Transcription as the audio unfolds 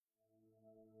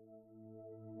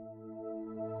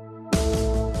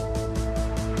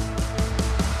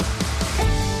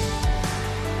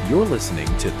You're listening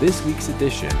to this week's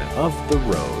edition of The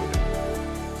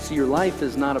Road. See, your life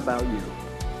is not about you.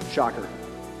 Shocker.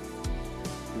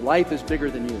 Your life is bigger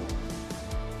than you.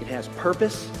 It has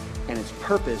purpose, and its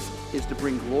purpose is to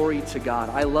bring glory to God.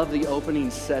 I love the opening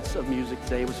sets of music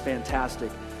today. It was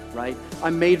fantastic, right?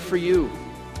 I'm made for you.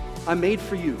 I'm made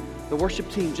for you. The worship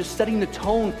team just setting the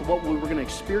tone for what we're going to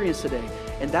experience today.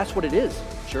 And that's what it is,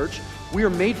 church. We are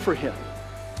made for Him.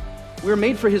 We are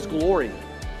made for His glory.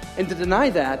 And to deny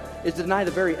that is to deny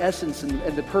the very essence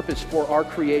and the purpose for our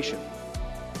creation.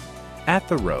 At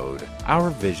The Road, our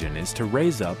vision is to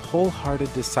raise up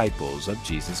wholehearted disciples of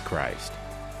Jesus Christ.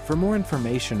 For more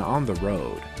information on The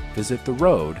Road, visit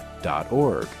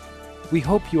theroad.org. We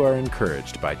hope you are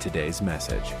encouraged by today's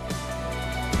message.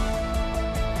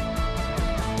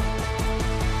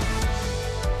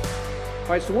 All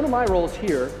right, so one of my roles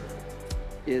here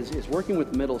is working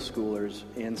with middle schoolers,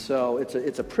 and so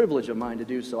it's a privilege of mine to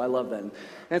do so. I love that.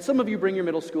 And some of you bring your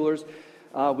middle schoolers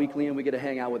weekly, and we get to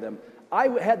hang out with them. I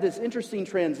had this interesting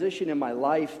transition in my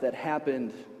life that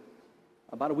happened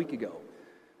about a week ago.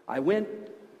 I went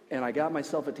and I got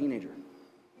myself a teenager.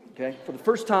 Okay, for the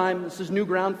first time, this is new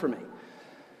ground for me,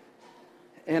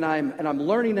 and I'm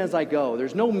learning as I go.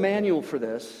 There's no manual for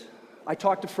this. I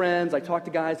talk to friends, I talk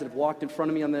to guys that have walked in front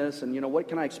of me on this, and what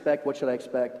can I expect? What should I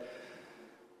expect?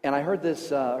 And I heard this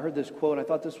quote, and I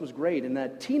thought this was great, in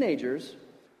that teenagers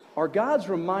are God's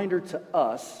reminder to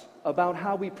us about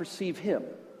how we perceive Him.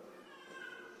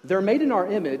 They're made in our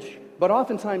image, but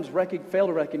oftentimes fail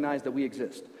to recognize that we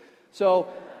exist. So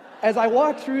as I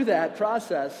walk through that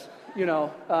process,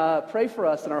 pray for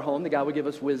us in our home that God would give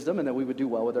us wisdom and that we would do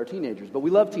well with our teenagers. But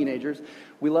we love teenagers,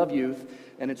 we love youth,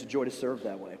 and it's a joy to serve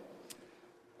that way.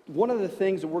 One of the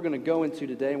things that we're going to go into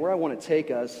today, and where I want to take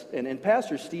us, and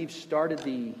Pastor Steve started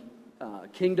the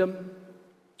Kingdom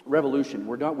Revolution.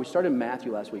 We started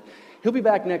Matthew last week. He'll be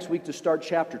back next week to start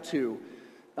chapter 2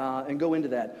 and go into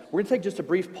that. We're going to take just a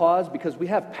brief pause because we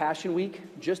have Passion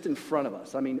Week just in front of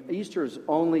us. I mean, Easter is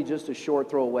only just a short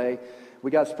throw away.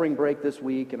 We got spring break this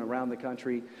week and around the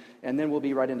country, and then we'll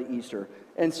be right into Easter.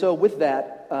 And so with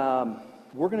that,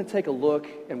 we're going to take a look,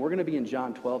 and we're going to be in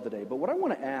John 12 today. But what I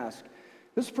want to ask,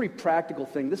 this is a pretty practical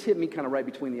thing. This hit me kind of right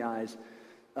between the eyes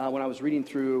when I was reading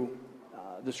through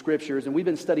the scriptures. And we've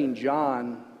been studying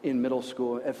John in middle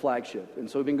school at Flagship. And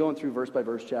so we've been going through verse by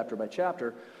verse, chapter by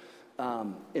chapter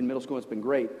in middle school. It's been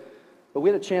great. But we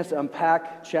had a chance to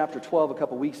unpack chapter 12 a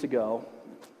couple weeks ago.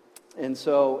 And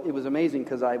so it was amazing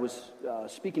because I was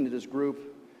speaking to this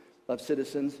group of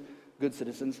citizens, good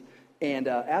citizens, and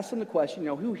asked them the question,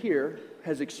 who here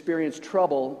has experienced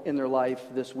trouble in their life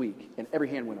this week? And every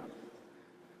hand went up.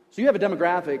 So you have a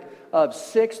demographic of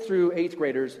 6th through 8th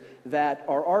graders that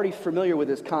are already familiar with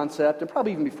this concept, and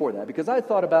probably even before that, because I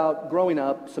thought about growing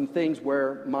up some things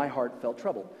where my heart felt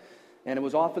troubled. And it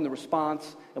was often the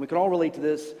response, and we can all relate to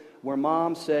this, where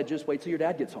mom said, just wait till your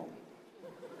dad gets home.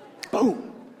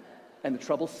 Boom! And the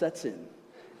trouble sets in.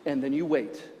 And then you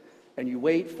wait. And you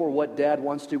wait for what dad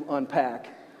wants to unpack,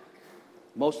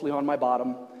 mostly on my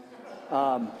bottom.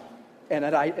 And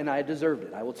I deserved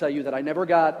it. I will tell you that I never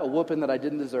got a whooping that I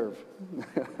didn't deserve.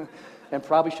 And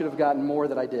probably should have gotten more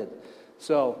than I did.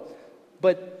 So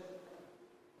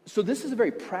this is a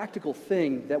very practical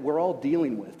thing that we're all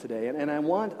dealing with today. And I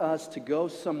want us to go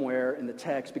somewhere in the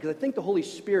text because I think the Holy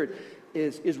Spirit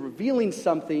is revealing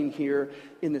something here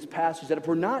in this passage that if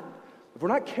we're not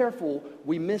careful,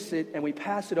 we miss it and we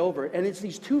pass it over. And it's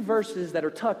these two verses that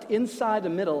are tucked inside the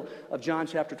middle of John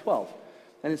chapter 12.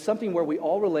 And it's something where we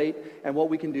all relate and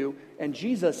what we can do. And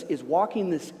Jesus is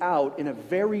walking this out in a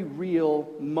very real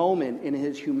moment in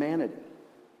His humanity.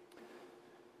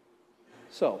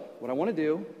 So, what I want to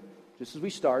do, just as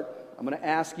we start, I'm going to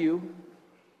ask you,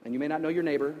 and you may not know your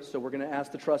neighbor, so we're going to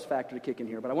ask the trust factor to kick in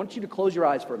here. But I want you to close your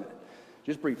eyes for a minute,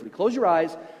 just briefly. Close your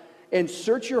eyes and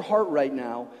search your heart right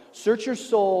now. Search your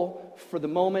soul for the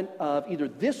moment of either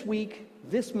this week,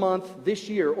 this month, this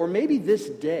year, or maybe this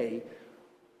day.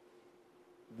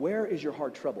 Where is your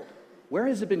heart troubled? Where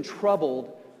has it been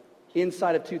troubled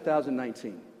inside of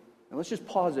 2019? And let's just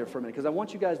pause there for a minute because I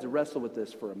want you guys to wrestle with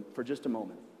this for just a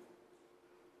moment.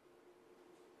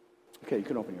 Okay, you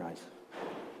can open your eyes.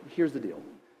 Here's the deal.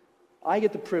 I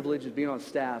get the privilege of being on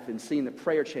staff and seeing the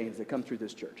prayer chains that come through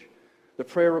this church. The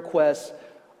prayer requests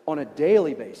on a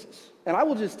daily basis. And I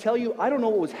will just tell you, I don't know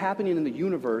what was happening in the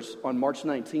universe on March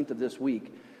 19th of this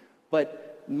week,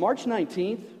 but March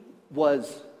 19th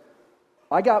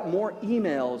I got more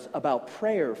emails about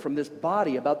prayer from this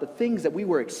body, about the things that we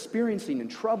were experiencing and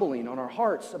troubling on our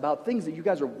hearts, about things that you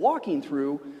guys are walking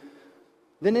through,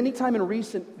 than any time in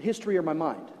recent history or my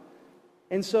mind.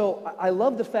 And so I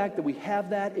love the fact that we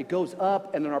have that. It goes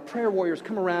up, and then our prayer warriors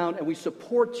come around, and we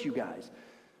support you guys.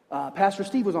 Pastor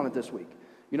Steve was on it this week.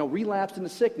 Relapsed into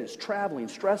sickness, traveling,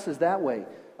 stresses that way.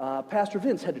 Pastor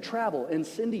Vince had to travel, and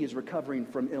Cindy is recovering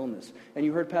from illness. And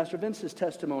you heard Pastor Vince's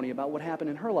testimony about what happened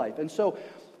in her life. And so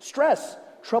stress,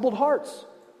 troubled hearts.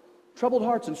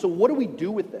 And so what do we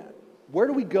do with that? Where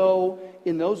do we go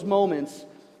in those moments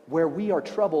where we are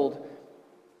troubled?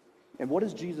 And what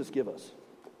does Jesus give us?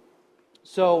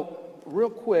 So real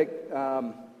quick,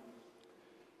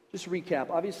 just to recap,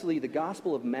 obviously the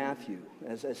Gospel of Matthew,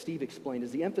 as Steve explained,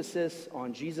 is the emphasis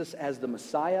on Jesus as the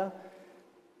Messiah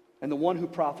and the one who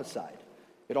prophesied.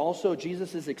 It also,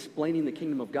 Jesus is explaining the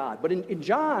kingdom of God. But in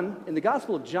the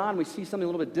Gospel of John, we see something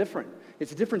a little bit different.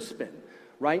 It's a different spin,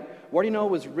 right? We already know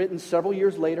it was written several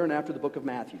years later and after the book of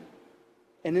Matthew.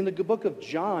 And in the book of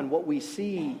John, what we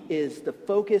see is the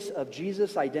focus of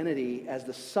Jesus' identity as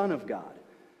the Son of God.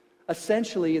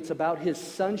 Essentially, it's about his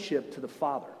sonship to the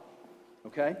Father.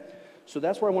 Okay? So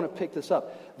that's where I want to pick this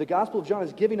up. The Gospel of John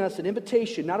is giving us an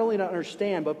invitation not only to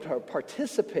understand, but to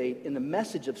participate in the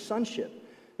message of sonship.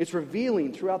 It's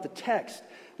revealing throughout the text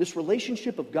this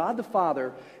relationship of God the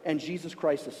Father and Jesus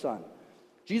Christ the Son.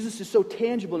 Jesus is so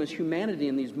tangible in his humanity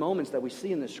in these moments that we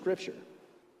see in this scripture.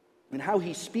 And how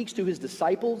he speaks to his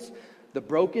disciples, the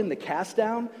broken, the cast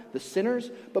down, the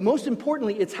sinners. But most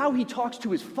importantly, it's how he talks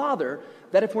to his Father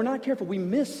that if we're not careful, we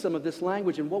miss some of this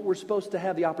language and what we're supposed to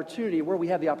have the opportunity, where we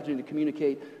have the opportunity to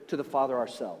communicate to the Father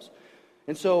ourselves.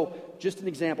 And so, just an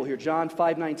example here, John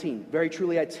 5:19. Very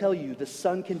truly I tell you, the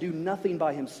Son can do nothing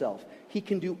by himself. He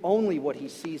can do only what he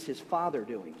sees his Father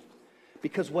doing.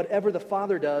 Because whatever the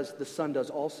Father does, the Son does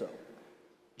also.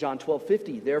 John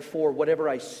 12:50. Therefore, whatever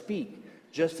I speak,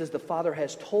 just as the Father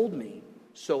has told me,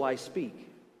 so I speak.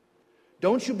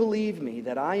 Don't you believe me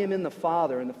that I am in the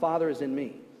Father and the Father is in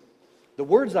me? The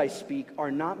words I speak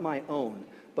are not my own,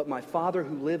 but my Father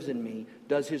who lives in me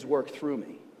does his work through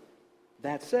me.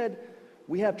 That said,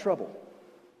 we have trouble.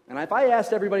 And if I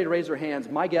asked everybody to raise their hands,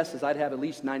 my guess is I'd have at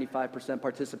least 95%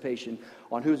 participation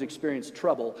on who's experienced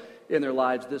trouble in their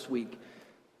lives this week,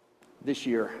 this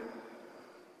year.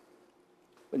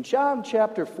 In John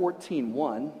chapter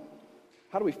 14:1,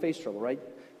 how do we face trouble, right?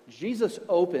 Jesus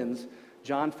opens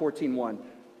John 14:1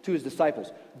 to his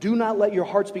disciples. Do not let your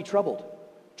hearts be troubled.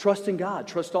 Trust in God.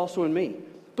 Trust also in me.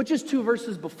 But just 2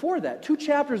 verses before that, 2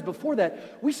 chapters before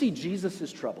that, we see Jesus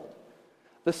is troubled.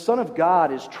 The Son of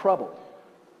God is troubled.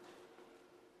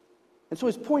 And so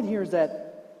his point here is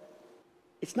that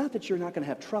it's not that you're not going to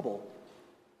have trouble,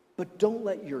 but don't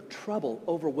let your trouble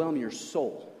overwhelm your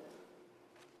soul.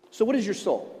 So what is your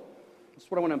soul?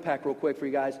 That's what I want to unpack real quick for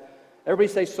you guys. Everybody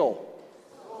say soul.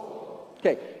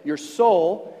 Okay, your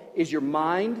soul is your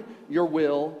mind, your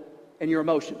will, and your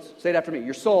emotions. Say it after me.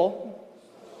 Your soul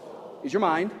is your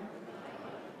mind,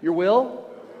 your will,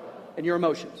 and your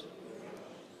emotions.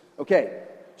 Okay,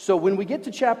 so when we get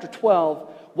to chapter 12,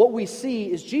 what we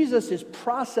see is Jesus is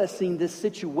processing this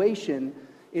situation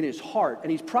in his heart,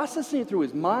 and he's processing it through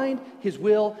his mind, his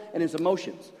will, and his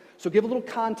emotions. So give a little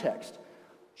context.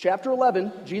 Chapter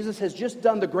 11, Jesus has just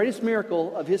done the greatest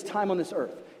miracle of his time on this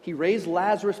earth. He raised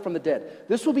Lazarus from the dead.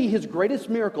 This will be his greatest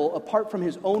miracle apart from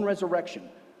his own resurrection.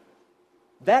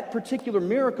 That particular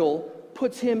miracle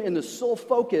puts him in the sole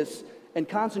focus and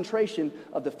concentration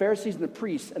of the Pharisees and the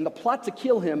priests, and the plot to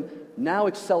kill him now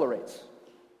accelerates.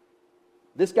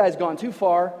 This guy's gone too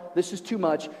far, this is too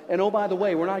much, and oh, by the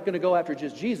way, we're not going to go after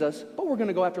just Jesus, but we're going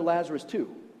to go after Lazarus too.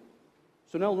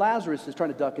 So no, Lazarus is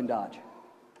trying to duck and dodge.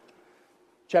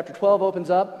 Chapter 12 opens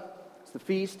up. It's the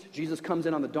feast. Jesus comes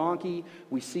in on the donkey.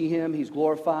 We see him. He's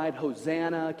glorified.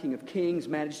 Hosanna, King of Kings,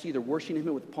 Majesty. They're worshiping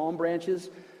him with palm branches.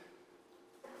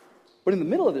 But in the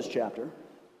middle of this chapter,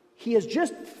 he has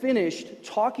just finished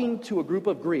talking to a group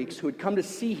of Greeks who had come to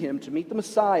see him, to meet the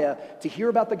Messiah, to hear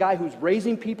about the guy who's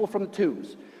raising people from the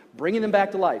tombs, bringing them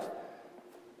back to life.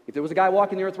 If there was a guy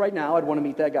walking the earth right now, I'd want to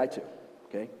meet that guy too.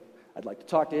 Okay? I'd like to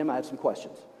talk to him. I have some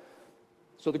questions.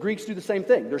 So the Greeks do the same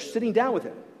thing. They're sitting down with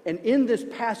him. And in this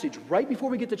passage, right before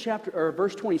we get to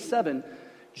verse 27,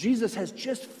 Jesus has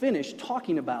just finished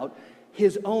talking about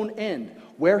his own end,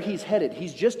 where he's headed.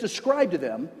 He's just described to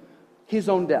them his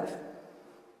own death.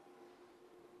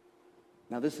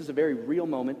 Now this is a very real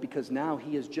moment because now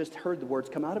he has just heard the words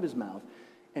come out of his mouth,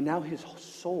 and now his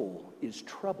soul is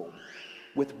troubled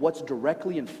with what's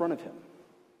directly in front of him.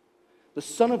 The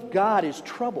Son of God is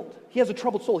troubled. He has a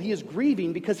troubled soul. He is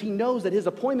grieving because he knows that his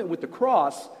appointment with the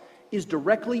cross is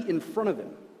directly in front of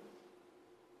him.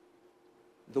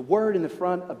 The word in the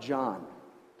front of John,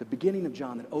 the beginning of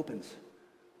John that opens,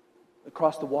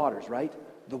 across the waters, right?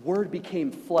 The Word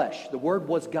became flesh. The Word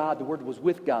was God. The Word was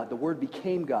with God. The Word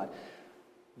became God.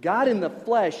 God in the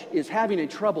flesh is having a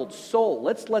troubled soul.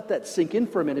 Let's let that sink in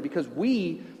for a minute, because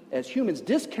we, as humans,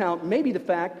 discount maybe the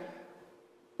fact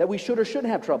that we should or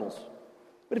shouldn't have troubles.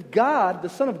 But if God, the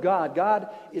Son of God, God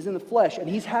is in the flesh, and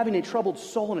He's having a troubled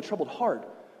soul and a troubled heart,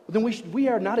 then we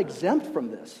are not exempt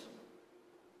from this.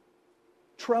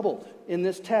 Troubled in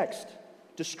this text,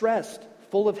 distressed,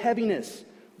 full of heaviness,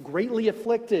 greatly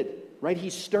afflicted, right?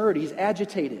 He's stirred, he's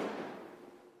agitated.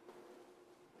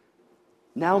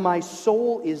 Now my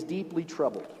soul is deeply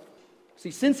troubled.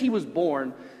 See, since he was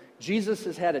born, Jesus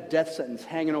has had a death sentence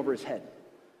hanging over his head.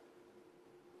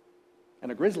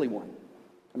 And a grisly one.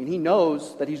 I mean, he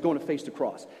knows that he's going to face the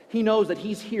cross. He knows that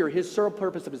he's here. His sole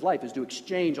purpose of his life is to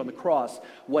exchange on the cross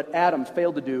what Adam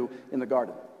failed to do in the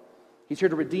garden. He's here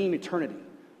to redeem eternity.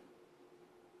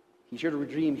 He's here to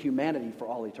redeem humanity for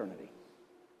all eternity.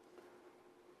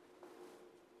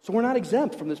 So we're not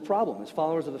exempt from this problem as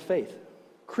followers of the faith.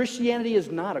 Christianity is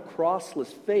not a crossless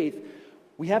faith.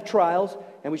 We have trials,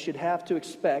 and we should have to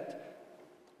expect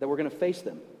that we're going to face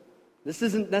them. This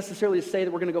isn't necessarily to say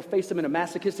that we're going to go face them in a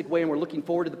masochistic way and we're looking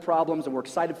forward to the problems and we're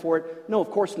excited for it. No, of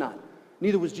course not.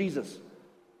 Neither was Jesus.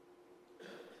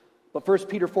 But 1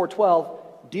 Peter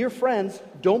 4:12, dear friends,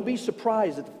 don't be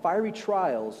surprised at the fiery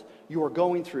trials you are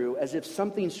going through as if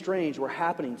something strange were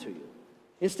happening to you.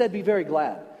 Instead, be very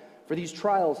glad, for these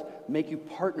trials make you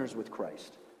partners with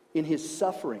Christ in his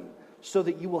suffering, so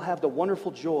that you will have the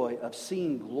wonderful joy of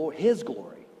seeing his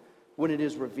glory when it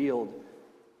is revealed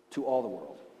to all the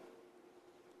world.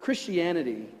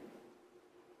 Christianity,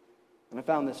 and I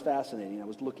found this fascinating. I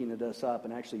was looking this up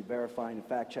and actually verifying and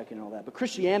fact-checking all that. But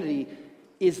Christianity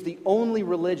is the only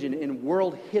religion in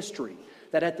world history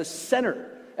that at the center,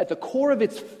 at the core of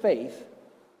its faith,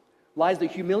 lies the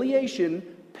humiliation,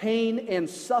 pain, and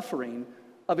suffering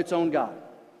of its own God.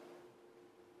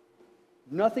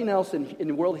 Nothing else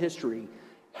in world history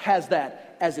has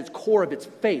that as its core of its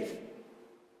faith.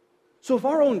 So if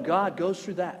our own God goes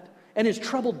through that and is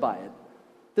troubled by it,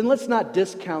 then let's not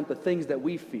discount the things that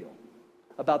we feel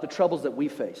about the troubles that we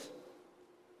face.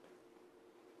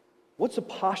 What's a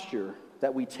posture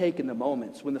that we take in the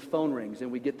moments when the phone rings and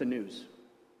we get the news?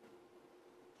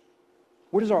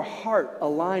 Where does our heart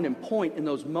align and point in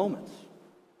those moments?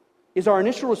 Is our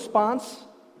initial response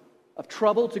of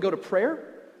trouble to go to prayer?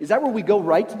 Is that where we go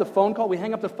right to the phone call? We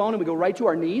hang up the phone and we go right to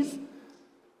our knees?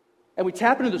 And we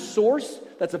tap into the source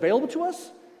that's available to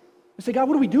us? We say, God,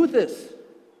 what do we do with this?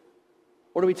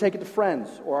 Or do we take it to friends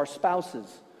or our spouses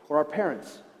or our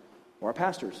parents or our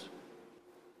pastors?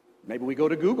 Maybe we go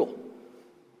to Google.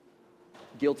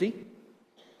 Guilty.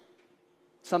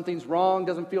 Something's wrong,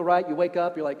 doesn't feel right. You wake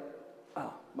up, you're like,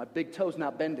 oh, my big toe's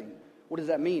not bending. What does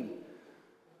that mean?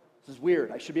 This is weird.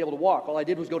 I should be able to walk. All I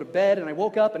did was go to bed and I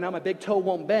woke up and now my big toe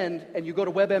won't bend, and you go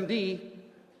to WebMD,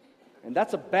 and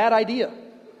that's a bad idea.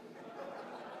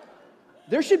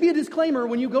 There should be a disclaimer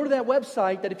when you go to that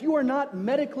website that if you are not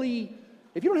medically,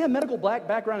 if you don't have medical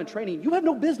background and training, you have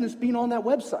no business being on that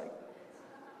website.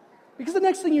 Because the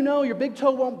next thing you know, your big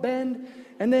toe won't bend,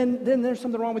 and then there's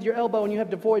something wrong with your elbow and you have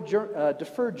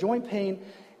deferred joint pain,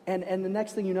 and the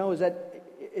next thing you know is that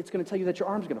it's going to tell you that your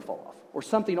arm's going to fall off, or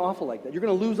something awful like that. You're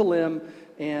going to lose a limb,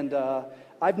 and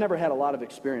I've never had a lot of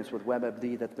experience with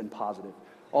WebMD that's been positive.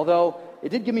 Although it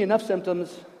did give me enough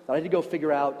symptoms that I had to go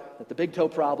figure out that the big toe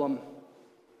problem,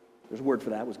 there's a word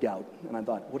for that, was gout. And I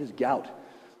thought, what is gout?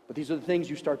 But these are the things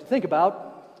you start to think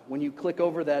about when you click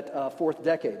over that fourth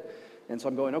decade. And so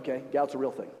I'm going, okay, gout's a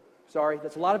real thing. Sorry,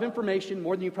 that's a lot of information,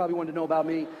 more than you probably wanted to know about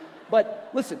me. But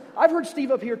listen, I've heard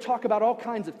Steve up here talk about all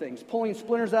kinds of things, pulling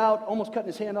splinters out, almost cutting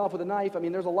his hand off with a knife. I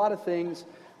mean, there's a lot of things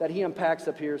that he unpacks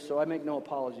up here, so I make no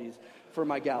apologies for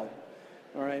my gout,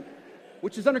 all right?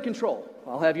 Which is under control,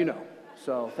 I'll have you know.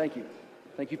 So thank you.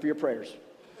 Thank you for your prayers.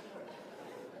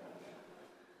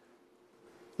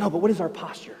 No, but what is our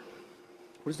posture?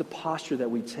 What is the posture that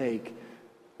we take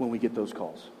when we get those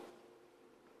calls?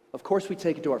 Of course we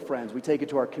take it to our friends, we take it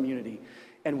to our community,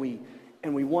 and we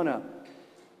want to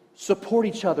support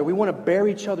each other. We want to bear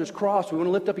each other's cross. We want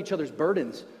to lift up each other's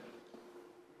burdens.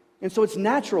 And so it's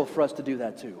natural for us to do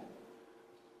that too.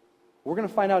 We're going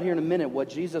to find out here in a minute what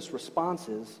Jesus' response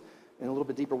is in a little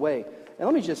bit deeper way. And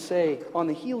let me just say, on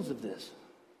the heels of this,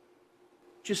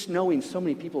 just knowing so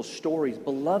many people's stories,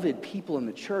 beloved people in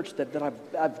the church that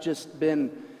I've just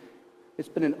been, it's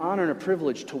been an honor and a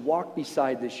privilege to walk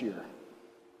beside this year.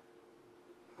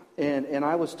 And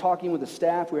I was talking with the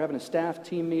staff. We were having a staff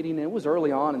team meeting, and it was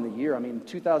early on in the year. I mean,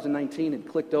 2019 had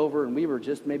clicked over, and we were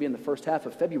just maybe in the first half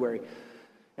of February.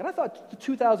 And I thought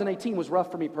 2018 was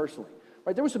rough for me personally.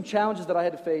 Right? There were some challenges that I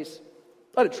had to face.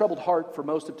 I had a troubled heart for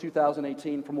most of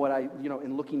 2018 from what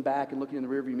in looking back and looking in the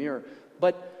rearview mirror.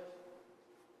 But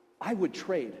I would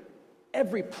trade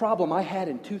every problem I had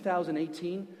in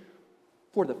 2018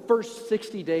 for the first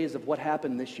 60 days of what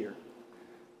happened this year.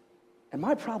 And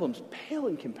my problems pale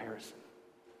in comparison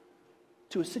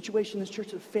to a situation in this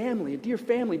church, a family, a dear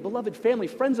family, beloved family,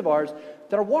 friends of ours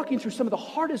that are walking through some of the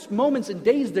hardest moments and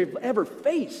days they've ever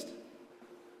faced.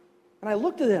 And I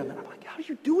looked at them and I'm like, how are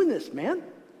you doing this, man?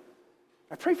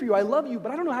 I pray for you, I love you,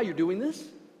 but I don't know how you're doing this.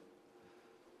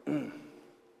 And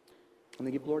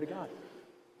they give glory to God.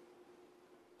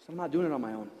 So I'm not doing it on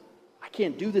my own. I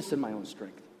can't do this in my own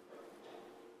strength.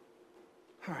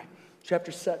 All right,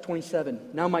 chapter 27.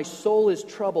 Now my soul is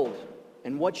troubled,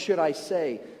 and what should I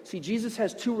say? See, Jesus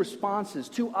has two responses,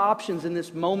 two options in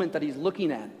this moment that he's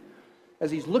looking at.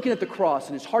 As he's looking at the cross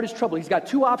and his heart is troubled, he's got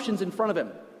two options in front of him.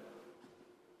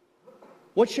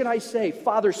 What should I say?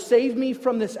 Father, save me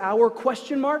from this hour?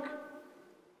 Question mark.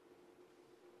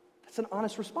 That's an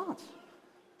honest response.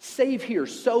 Save here,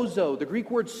 sozo, the Greek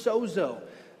word sozo.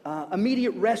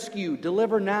 Immediate rescue,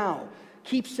 deliver now.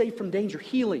 Keep safe from danger,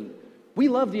 healing. We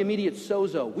love the immediate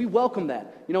sozo. We welcome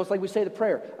that. It's like we say the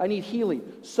prayer, I need healing.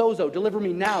 Sozo, deliver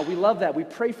me now. We love that. We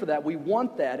pray for that. We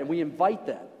want that, and we invite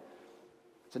that.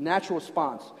 It's a natural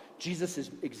response. Jesus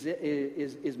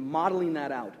is modeling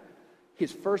that out.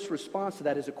 His first response to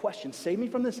that is a question, save me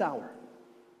from this hour.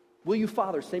 Will you,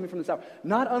 Father, save me from this hour?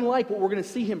 Not unlike what we're going to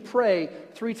see him pray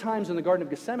 3 times in the Garden of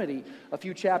Gethsemane a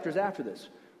few chapters after this,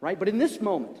 right? But in this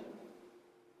moment,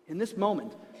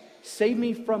 save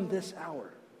me from this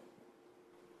hour.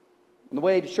 On the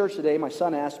way to church today, my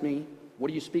son asked me,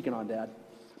 what are you speaking on, Dad?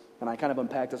 And I kind of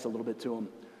unpacked this a little bit to him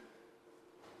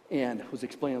and was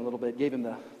explaining a little bit, gave him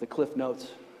the cliff notes,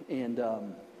 and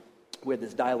we had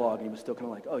this dialogue, and he was still kind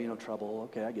of like, oh, trouble,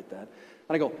 okay, I get that.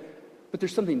 And I go, but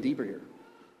there's something deeper here.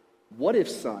 What if,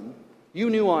 son, you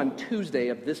knew on Tuesday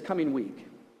of this coming week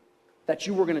that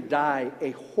you were going to die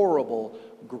a horrible,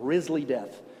 grisly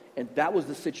death, and that was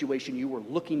the situation you were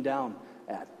looking down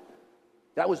at?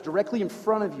 That was directly in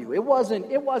front of you. It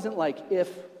wasn't like if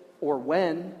or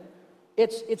when.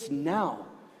 It's now.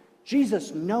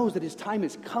 Jesus knows that his time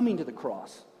is coming to the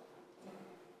cross.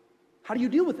 How do you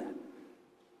deal with that?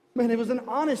 Man, it was an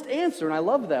honest answer, and I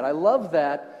love that. I love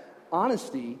that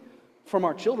honesty from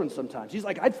our children sometimes. He's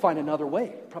like, I'd find another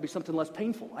way, probably something less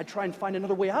painful. I'd try and find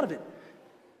another way out of it.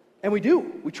 And we do.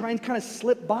 We try and kind of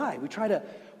slip by. We try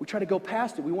to go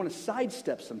past it. We want to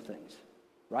sidestep some things,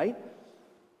 right?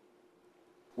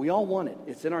 We all want it.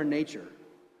 It's in our nature.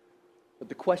 But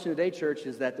the question today, church,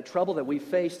 is that the trouble that we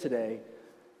face today,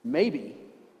 maybe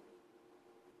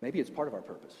it's part of our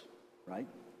purpose, right?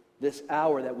 This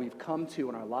hour that we've come to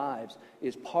in our lives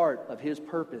is part of his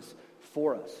purpose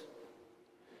for us.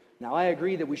 Now, I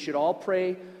agree that we should all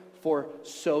pray for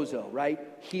sozo, right?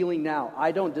 Healing now.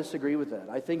 I don't disagree with that.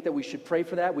 I think that we should pray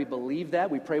for that. We believe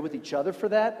that. We pray with each other for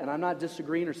that. And I'm not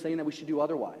disagreeing or saying that we should do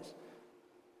otherwise.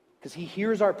 Because he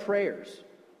hears our prayers.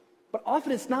 But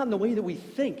often it's not in the way that we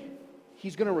think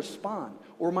he's going to respond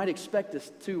or might expect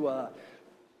us to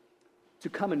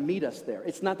come and meet us there.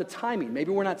 It's not the timing.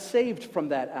 Maybe we're not saved from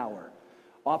that hour.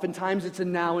 Oftentimes it's a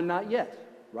now and not yet,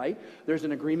 right? There's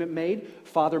an agreement made.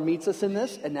 Father meets us in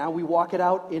this, and now we walk it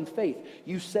out in faith.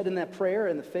 You said in that prayer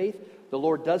in the faith, the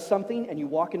Lord does something, and you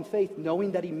walk in faith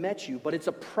knowing that he met you. But it's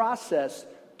a process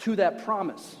to that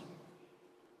promise.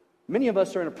 Many of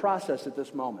us are in a process at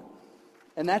this moment,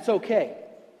 and that's okay.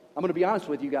 I'm going to be honest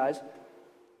with you guys.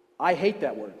 I hate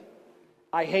that word.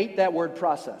 I hate that word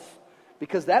process.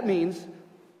 Because that means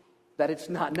that it's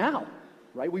not now,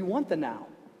 right? We want the now.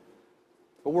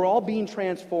 But we're all being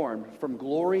transformed from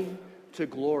glory to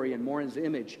glory and more in his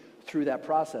image through that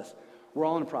process. We're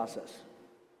all in a process.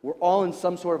 We're all in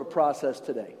some sort of a process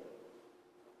today.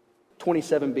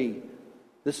 27b.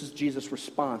 This is Jesus'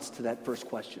 response to that first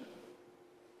question.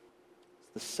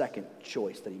 It's the second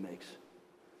choice that he makes.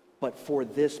 But for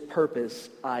this purpose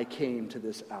I came to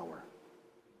this hour.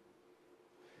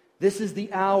 This is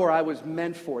the hour I was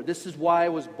meant for. This is why I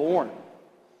was born.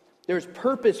 There's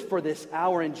purpose for this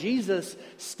hour, and Jesus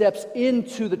steps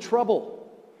into the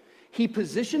trouble. He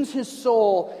positions his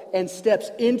soul and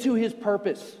steps into his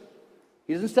purpose.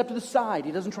 He doesn't step to the side.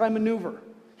 He doesn't try and maneuver.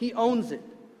 He owns it.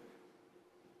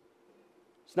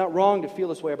 It's not wrong to feel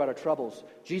this way about our troubles.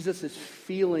 Jesus is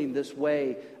feeling this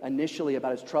way initially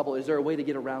about his trouble. Is there a way to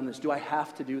get around this? Do I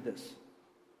have to do this?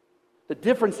 The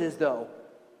difference is, though,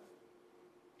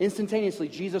 instantaneously,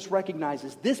 Jesus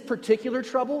recognizes this particular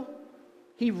trouble.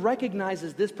 He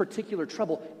recognizes this particular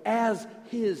trouble as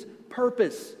his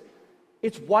purpose.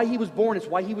 It's why he was born. It's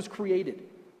why he was created.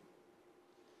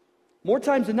 More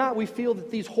times than not, we feel that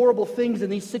these horrible things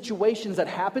and these situations that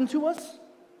happen to us,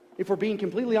 if we're being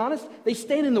completely honest, they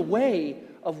stand in the way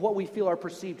of what we feel our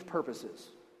perceived purpose is.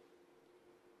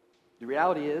 The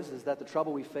reality is that the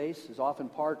trouble we face is often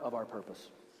part of our purpose.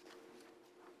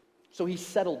 So he's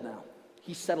settled now.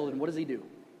 He's settled, and what does he do?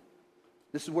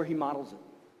 This is where he models it.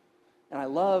 And I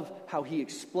love how he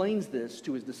explains this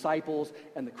to his disciples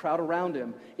and the crowd around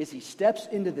him is he steps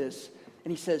into this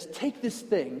and he says, take this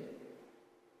thing,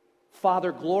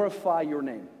 Father, glorify your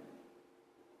name.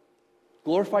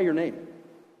 Glorify your name.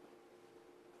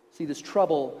 See, this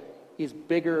trouble is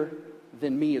bigger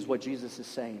than me, is what Jesus is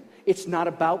saying. It's not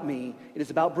about me. It is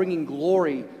about bringing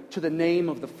glory to the name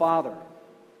of the Father. And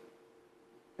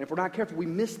if we're not careful, we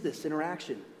miss this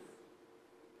interaction.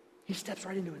 He steps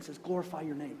right into it and says, glorify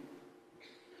your name.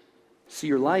 See,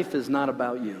 your life is not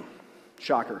about you.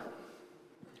 Shocker.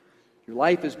 Your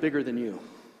life is bigger than you.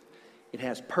 It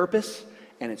has purpose,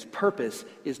 and its purpose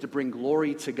is to bring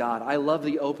glory to God. I love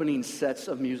the opening sets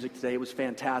of music today. It was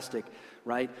fantastic,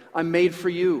 right? I'm made for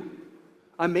you.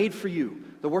 I'm made for you.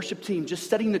 The worship team just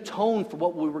setting the tone for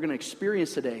what we were going to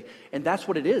experience today. And that's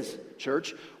what it is,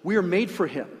 church. We are made for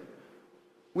Him.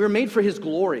 We are made for His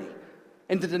glory.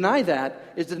 And to deny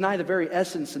that is to deny the very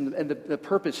essence and the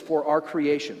purpose for our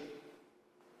creation.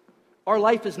 Our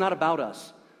life is not about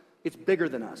us. It's bigger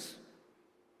than us.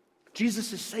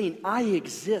 Jesus is saying, I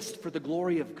exist for the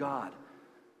glory of God.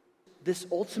 This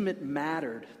ultimately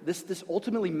mattered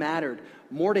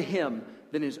more to Him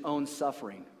than His own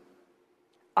suffering.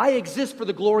 I exist for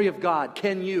the glory of God.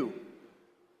 Can you?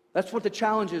 That's what the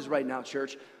challenge is right now,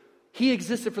 church. He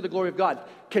existed for the glory of God.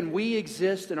 Can we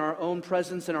exist in our own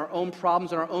presence, in our own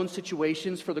problems, in our own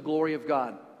situations for the glory of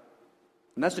God?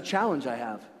 And that's the challenge I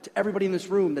have to everybody in this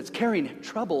room that's carrying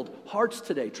troubled hearts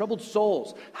today, troubled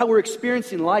souls, how we're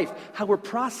experiencing life, how we're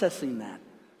processing that.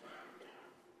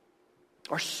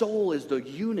 Our soul is the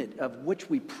unit of which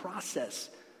we process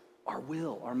our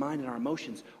will, our mind, and our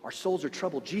emotions. Our souls are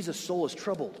troubled. Jesus' soul is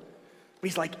troubled. But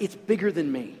He's like, it's bigger than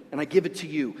me, and I give it to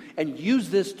you. And use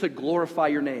this to glorify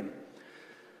your name.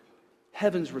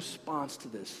 Heaven's response to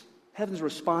this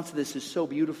is so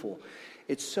beautiful.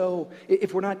 It's so,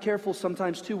 if we're not careful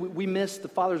sometimes too, we miss the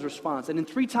Father's response. And in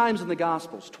 3 times in the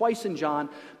Gospels, twice in John,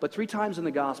 but 3 times in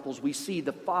the Gospels, we see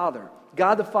the Father,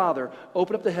 God the Father,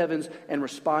 open up the heavens and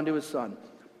respond to His Son.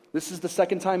 This is the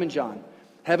 2nd time in John.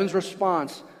 Heaven's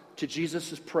response to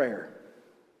Jesus' prayer.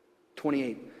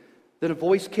 28. Then a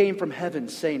voice came from heaven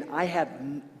saying, I have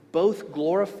both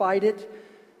glorified it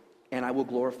and I will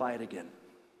glorify it again.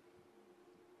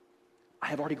 I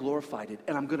have already glorified it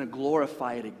and I'm going to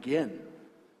glorify it again.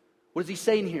 What is He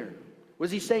saying here? What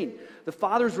is He saying? The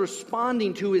Father's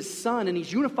responding to His Son and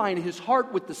He's unifying His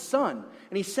heart with the Son.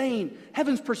 And He's saying,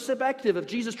 heaven's perspective of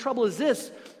Jesus' trouble is this.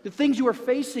 The things you are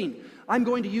facing, I'm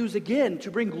going to use again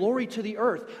to bring glory to the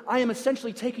earth. I am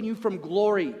essentially taking you from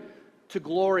glory to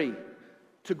glory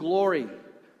to glory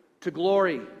to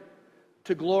glory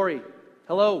to glory.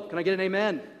 Hello, can I get an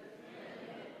amen?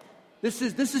 This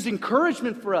is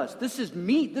encouragement for us. This is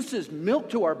meat. This is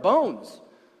milk to our bones.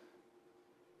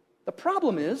 The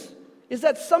problem is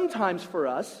that sometimes for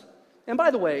us, and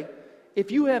by the way, if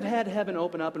you have had heaven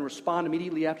open up and respond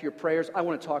immediately after your prayers, I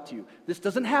want to talk to you. This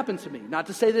doesn't happen to me. Not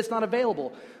to say that it's not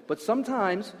available, but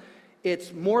sometimes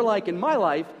it's more like in my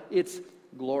life, it's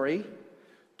glory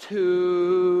to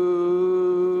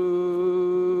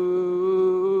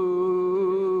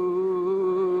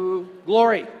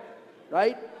glory,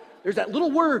 right? There's that little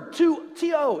word,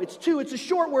 T-O. It's a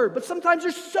short word, but sometimes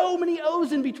there's so many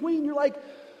O's in between. You're like,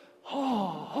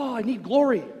 I need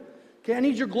glory. Okay, I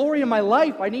need your glory in my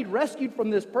life. I need rescued from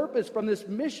this purpose, from this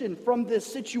mission, from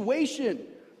this situation.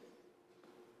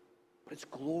 But it's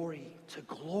glory to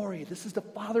glory. This is the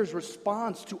Father's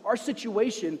response to our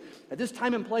situation at this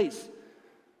time and place.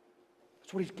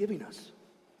 That's what He's giving us.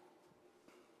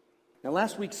 Now,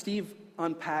 last week, Steve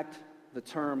unpacked the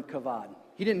term kavod.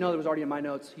 He didn't know that it was already in my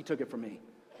notes. He took it from me.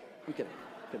 I'm kidding.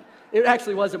 It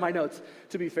actually was in my notes,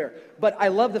 to be fair. But I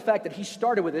love the fact that he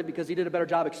started with it because he did a better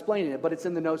job explaining it, but it's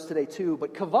in the notes today too.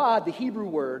 But kavod, the Hebrew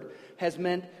word, has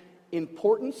meant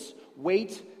importance,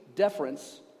 weight,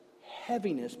 deference,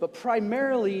 heaviness. But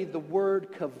primarily the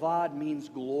word kavod means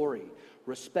glory,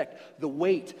 respect, the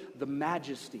weight, the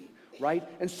majesty, right?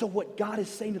 And so what God is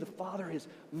saying to the Father is,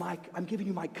 I'm giving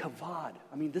you my kavod.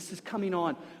 I mean, this is coming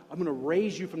on. I'm going to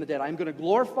raise you from the dead. I'm going to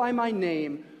glorify my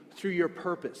name through your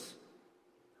purpose.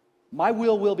 My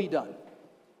will be done.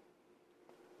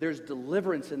 There's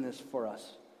deliverance in this for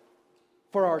us,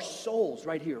 for our souls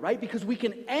right here, right? Because we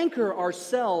can anchor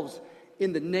ourselves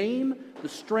in the name, the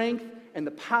strength, and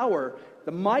the power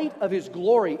the might of his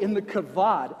glory in the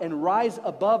kavod and rise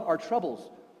above our troubles.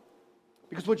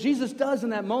 Because what Jesus does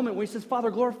in that moment when he says,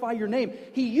 Father, glorify your name,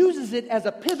 he uses it as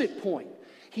a pivot point.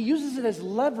 He uses it as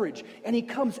leverage, and he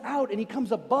comes out and he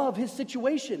comes above his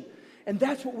situation. And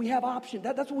that's what we have option.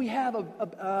 That's what we have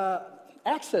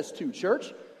access to,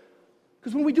 church.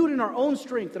 Because when we do it in our own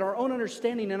strength, in our own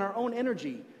understanding, in our own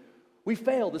energy, we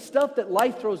fail. The stuff that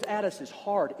life throws at us is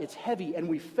hard, it's heavy, and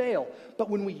we fail. But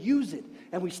when we use it,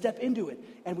 and we step into it,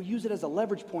 and we use it as a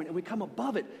leverage point, and we come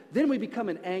above it, then we become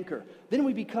an anchor. Then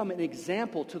we become an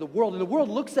example to the world. And the world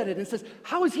looks at it and says,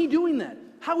 how is he doing that?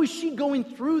 How is she going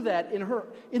through that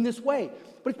in this way?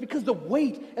 But it's because the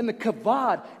weight and the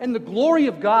kavod and the glory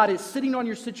of God is sitting on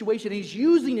your situation. He's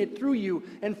using it through you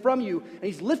and from you, and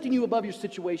he's lifting you above your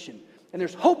situation. And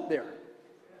there's hope there.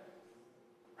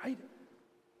 Right?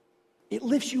 It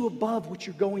lifts you above what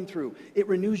you're going through. It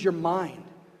renews your mind.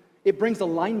 It brings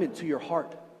alignment to your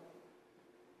heart.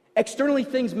 Externally,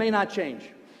 things may not change.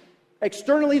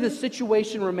 Externally, the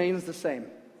situation remains the same.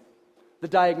 The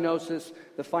diagnosis,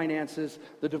 the finances,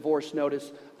 the divorce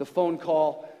notice, the phone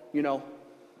call,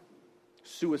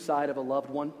 suicide of a loved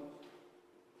one.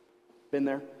 Been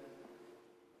there?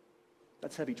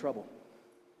 That's heavy trouble.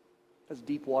 That's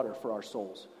deep water for our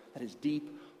souls. That is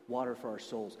deep water for our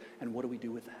souls. And what do we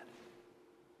do with that?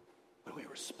 What do we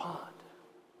respond?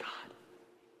 God,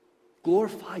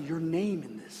 glorify your name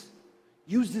in this.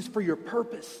 Use this for your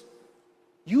purpose.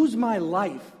 Use my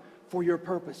life for your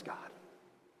purpose, God.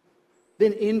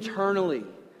 Then internally,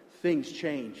 things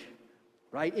change.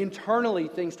 Right? Internally,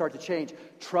 things start to change.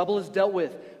 Trouble is dealt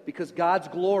with because God's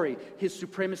glory, his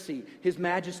supremacy, his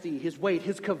majesty, his weight,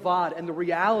 his kavod, and the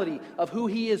reality of who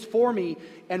he is for me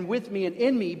and with me and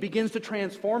in me begins to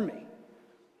transform me.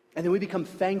 And then we become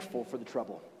thankful for the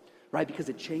trouble, right? Because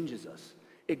it changes us,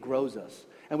 it grows us,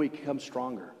 and we become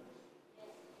stronger.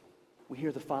 We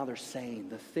hear the Father saying,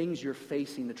 the things you're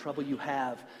facing, the trouble you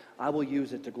have, I will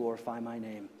use it to glorify my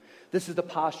name. This is the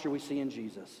posture we see in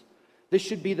Jesus. This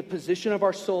should be the position of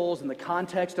our souls in the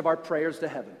context of our prayers to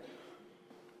heaven.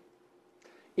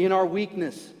 In our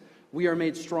weakness, we are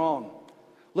made strong.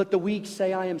 Let the weak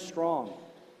say, I am strong.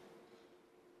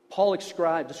 Paul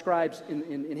describes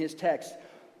in his text,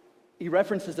 he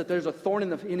references that there's a thorn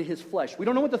in his flesh. We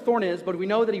don't know what the thorn is, but we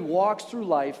know that he walks through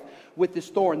life with this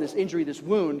thorn, this injury, this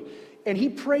wound, and he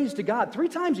prays to God. 3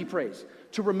 times he prays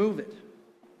to remove it.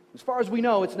 As far as we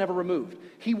know, it's never removed.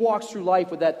 He walks through life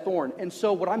with that thorn. And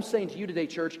so what I'm saying to you today,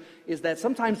 church, is that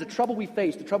sometimes the trouble we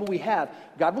face, the trouble we have,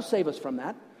 God will save us from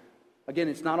that. Again,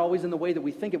 it's not always in the way that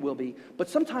we think it will be, but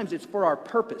sometimes it's for our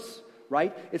purpose,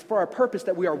 right? It's for our purpose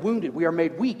that we are wounded, we are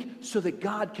made weak, so that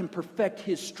God can perfect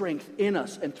his strength in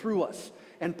us and through us.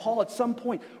 And Paul at some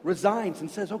point resigns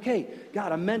and says, okay,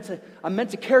 God, I'm meant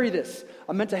to carry this.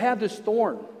 I'm meant to have this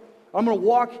thorn. I'm going to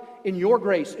walk in your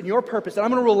grace, in your purpose, and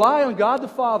I'm going to rely on God the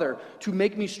Father to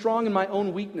make me strong in my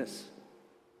own weakness.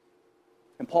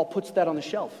 And Paul puts that on the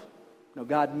shelf. Now,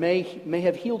 God may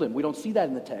have healed him. We don't see that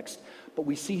in the text, but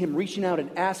we see him reaching out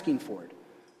and asking for it.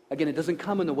 Again, it doesn't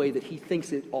come in the way that he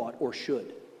thinks it ought or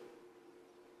should.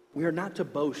 We are not to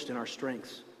boast in our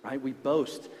strengths, right? We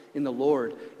boast in the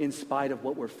Lord in spite of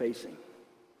what we're facing.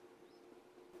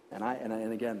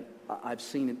 And again, I've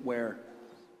seen it where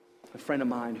a friend of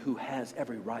mine who has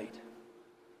every right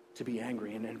to be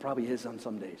angry, and probably is on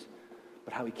some days,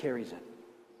 but how he carries it,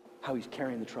 how he's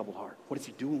carrying the troubled heart. What is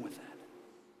he doing with that?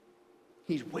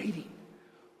 He's waiting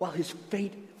while his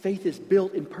faith is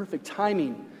built in perfect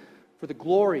timing for the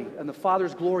glory and the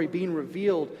Father's glory being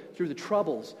revealed through the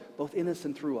troubles, both in us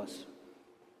and through us.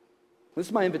 This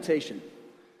is my invitation.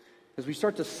 As we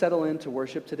start to settle into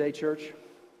worship today, church,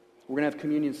 we're going to have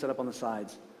communion set up on the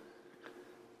sides.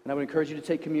 And I would encourage you to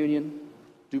take communion,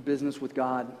 do business with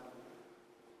God,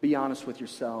 be honest with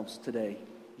yourselves today.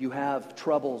 You have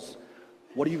troubles.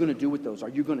 What are you going to do with those? Are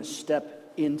you going to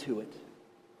step into it?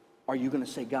 Are you going to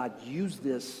say, God, use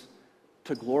this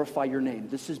to glorify your name?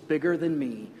 This is bigger than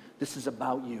me. This is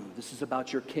about you. This is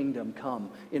about your kingdom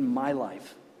come in my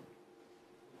life.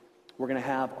 We're going to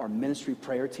have our ministry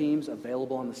prayer teams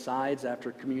available on the sides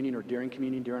after communion or during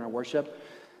communion, during our worship.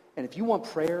 And if you want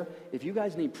prayer, if you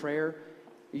guys need prayer,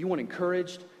 you want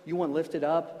encouraged, you want lifted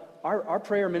up, our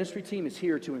prayer ministry team is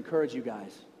here to encourage you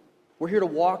guys. We're here to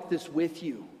walk this with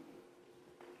you.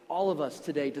 All of us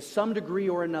today, to some degree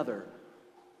or another,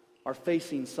 are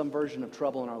facing some version of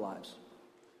trouble in our lives.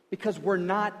 Because we're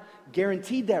not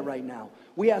guaranteed that right now.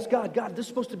 We ask God, this is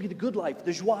supposed to be the good life,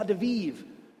 the joie de vivre.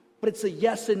 But it's a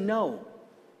yes and no.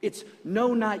 It's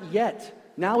no, not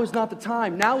yet. Now is not the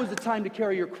time. Now is the time to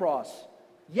carry your cross.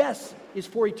 Yes is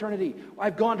for eternity.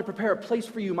 I've gone to prepare a place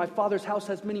for you. My Father's house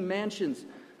has many mansions.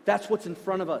 That's what's in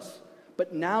front of us.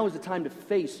 But now is the time to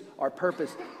face our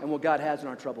purpose and what God has in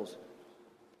our troubles.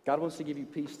 God wants to give you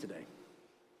peace today.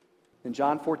 In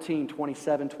John 14,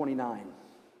 27, 29,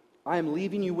 I am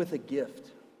leaving you with a gift,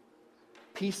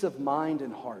 peace of mind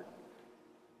and heart.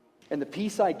 And the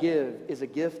peace I give is a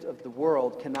gift of the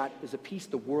world is a peace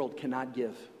the world cannot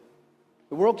give.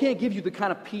 The world can't give you the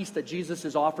kind of peace that Jesus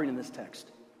is offering in this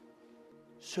text.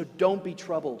 So don't be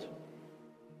troubled.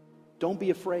 Don't be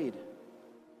afraid.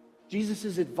 Jesus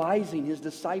is advising his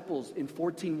disciples in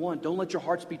 14:1, don't let your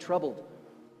hearts be troubled.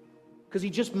 Because he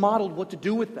just modeled what to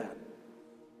do with that.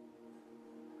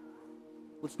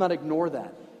 Let's not ignore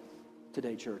that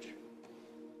today, church.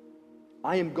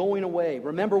 I am going away.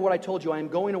 Remember what I told you. I am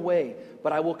going away,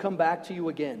 but I will come back to you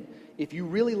again. If you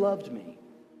really loved me,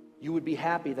 you would be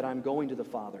happy that I'm going to the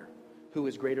Father, who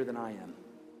is greater than I am.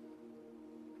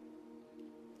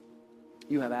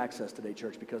 You have access today,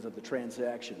 church, because of the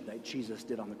transaction that Jesus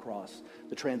did on the cross.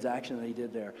 The transaction that he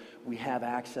did there. We have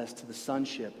access to the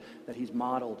sonship that he's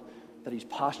modeled, that he's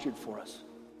postured for us.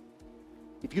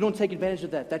 If you don't take advantage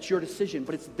of that, that's your decision,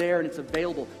 but it's there and it's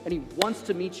available, and he wants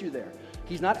to meet you there.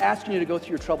 He's not asking you to go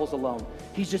through your troubles alone.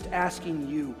 He's just asking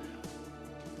you,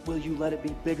 will you let it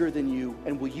be bigger than you,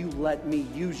 and will you let me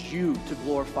use you to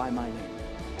glorify my name?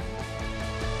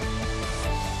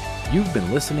 You've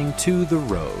been listening to The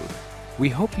Road. We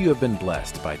hope you have been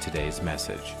blessed by today's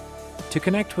message. To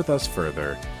connect with us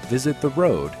further, visit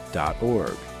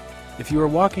theroad.org. If you are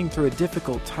walking through a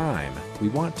difficult time, we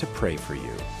want to pray for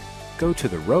you. Go to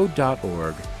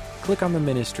theroad.org, click on the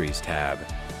Ministries tab,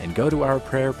 and go to our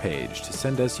prayer page to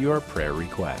send us your prayer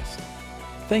request.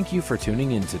 Thank you for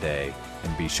tuning in today,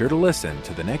 and be sure to listen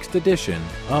to the next edition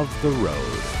of The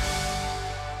Road.